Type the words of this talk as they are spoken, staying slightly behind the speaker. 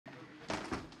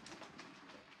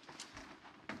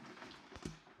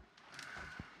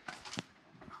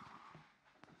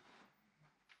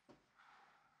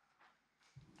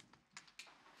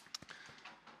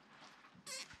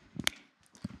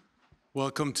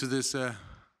Welcome to this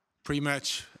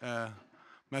pre-match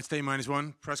match day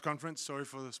 -1 press conference. Sorry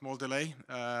for the small delay.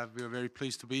 We are very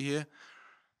pleased to be here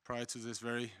prior to this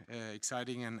very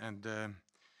exciting and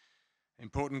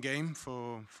important game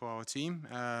for our team.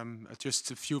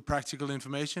 Just a few practical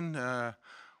information.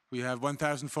 We have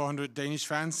 1,400 Danish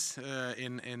fans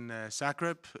in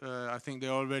Zagreb. I think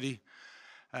they're already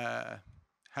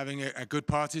having a good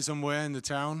party somewhere in the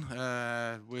town.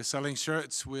 We're selling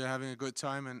shirts, we're having a good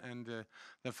time, and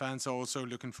the fans are also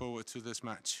looking forward to this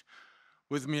match.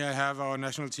 With me I have our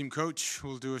national team coach, who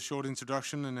will do a short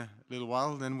introduction in a little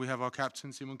while. Then we have our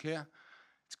captain, Simon Kjær.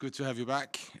 It's good to have you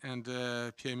back. And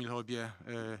Pierre-Emil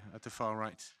Højbjerg at the far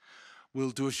right.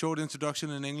 We'll do a short introduction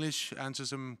in English, answer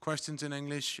some questions in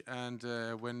English, and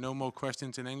when no more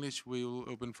questions in English, we will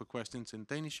open for questions in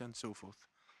Danish and so forth.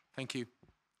 Thank you.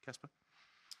 Kasper?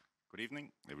 Good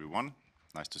evening, everyone.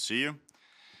 Nice to see you,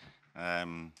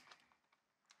 and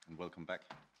welcome back.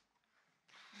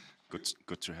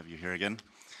 Good to have you here again.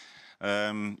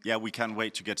 Yeah, we can't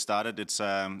wait to get started. It's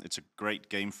a great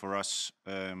game for us.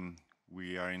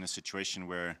 We are in a situation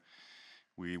where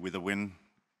we, with a win,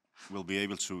 will be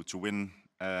able to win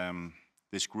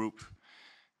this group.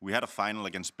 We had a final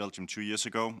against Belgium 2 years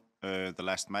ago, the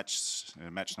last match,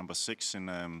 match number 6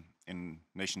 in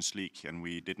Nations League, and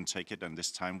we didn't take it. And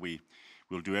this time we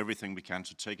will do everything we can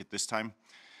to take it this time.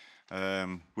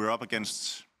 We're up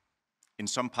against, in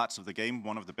some parts of the game,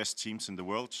 one of the best teams in the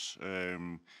world.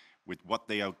 With what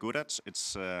they are good at,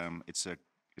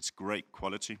 it's great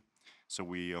quality. So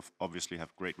we obviously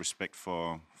have great respect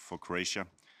for Croatia,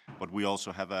 but we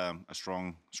also have a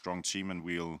strong team, and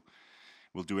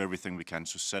we'll do everything we can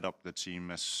to set up the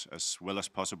team as well as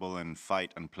possible and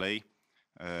fight and play,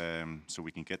 so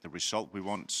we can get the result we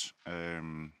want.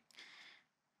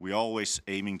 We're always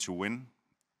aiming to win,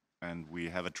 and we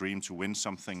have a dream to win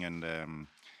something,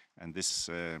 and this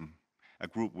a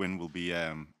group win will be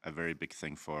a very big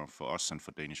thing for us and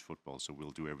for Danish football. So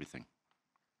we'll do everything.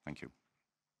 Thank you.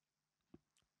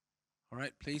 All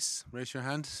right, please raise your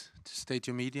hand to state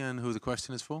your media and who the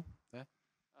question is for. There.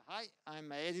 Hi,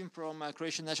 I'm Edin from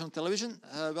Croatian National Television.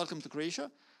 Welcome to Croatia.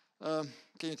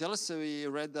 Can you tell us, we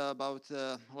read about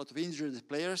a lot of injured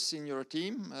players in your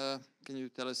team. Can you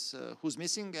tell us who's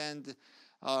missing, and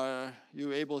are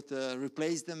you able to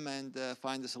replace them and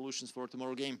find the solutions for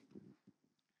tomorrow's game?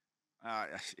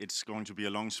 It's going to be a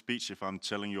long speech if I'm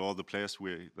telling you all the players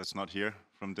that's not here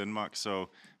from Denmark.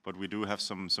 But we do have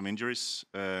some injuries.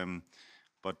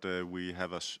 But we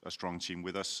have a strong team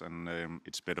with us, and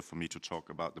it's better for me to talk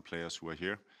about the players who are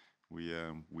here. We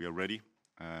are ready,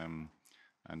 and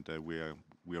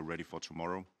we are ready for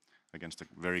tomorrow against a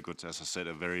very good, as I said,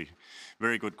 a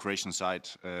very good Croatian side.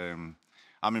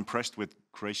 I'm impressed with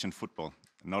Croatian football,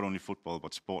 not only football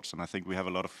but sports, and I think we have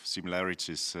a lot of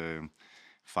similarities.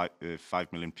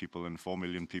 5 million people and 4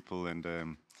 million people,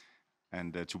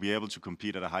 and to be able to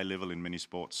compete at a high level in many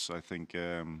sports, I think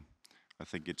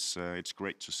it's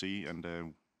great to see,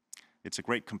 and it's a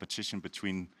great competition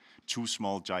between two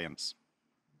small giants.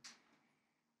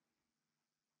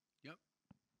 Yep,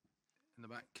 in the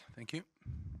back. Thank you.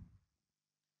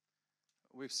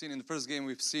 We've seen in the first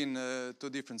game, two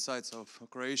different sides of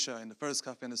Croatia in the first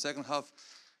half and the second half.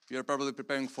 We are probably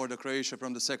preparing for the Croatia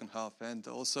from the second half, and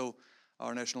also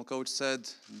our national coach said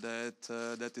that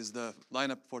that is the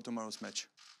lineup for tomorrow's match.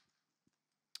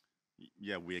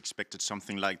 Yeah, we expected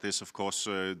something like this. Of course,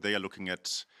 they are looking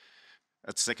at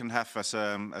second half as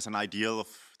an ideal of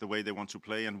the way they want to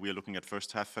play, and we are looking at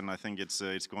first half. And I think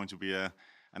it's going to be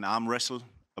an arm wrestle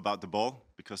about the ball,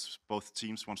 because both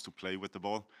teams wants to play with the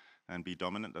ball and be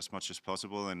dominant as much as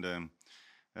possible.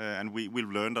 And we've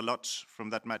learned a lot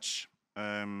from that match.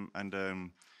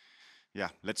 Yeah,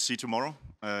 let's see tomorrow.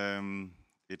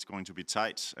 It's going to be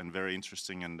tight and very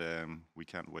interesting, and we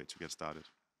can't wait to get started.